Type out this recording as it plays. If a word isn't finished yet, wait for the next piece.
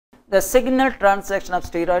The signal transaction of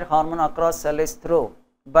steroid hormone across cell is through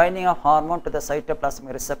binding of hormone to the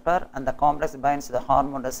cytoplasmic receptor, and the complex binds the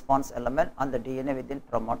hormone response element on the DNA within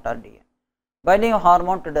promoter DNA. Binding of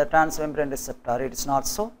hormone to the transmembrane receptor, it is not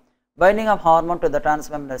so. Binding of hormone to the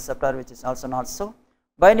transmembrane receptor, which is also not so.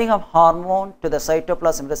 Binding of hormone to the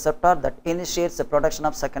cytoplasmic receptor that initiates the production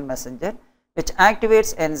of second messenger, which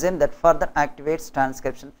activates enzyme that further activates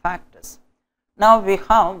transcription factors. Now we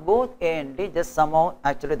have both A and D, just somehow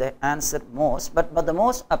actually they answer most, but the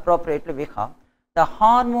most appropriately we have the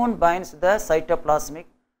hormone binds the cytoplasmic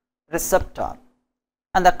receptor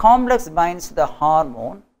and the complex binds the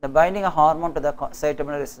hormone, the binding of hormone to the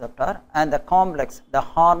cytoplasmic receptor and the complex, the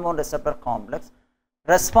hormone receptor complex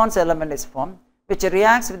response element is formed, which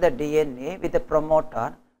reacts with the DNA with the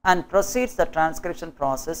promoter and proceeds the transcription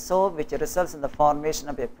process, so which results in the formation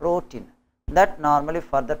of a protein that normally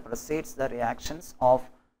further precedes the reactions of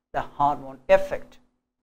the hormone effect.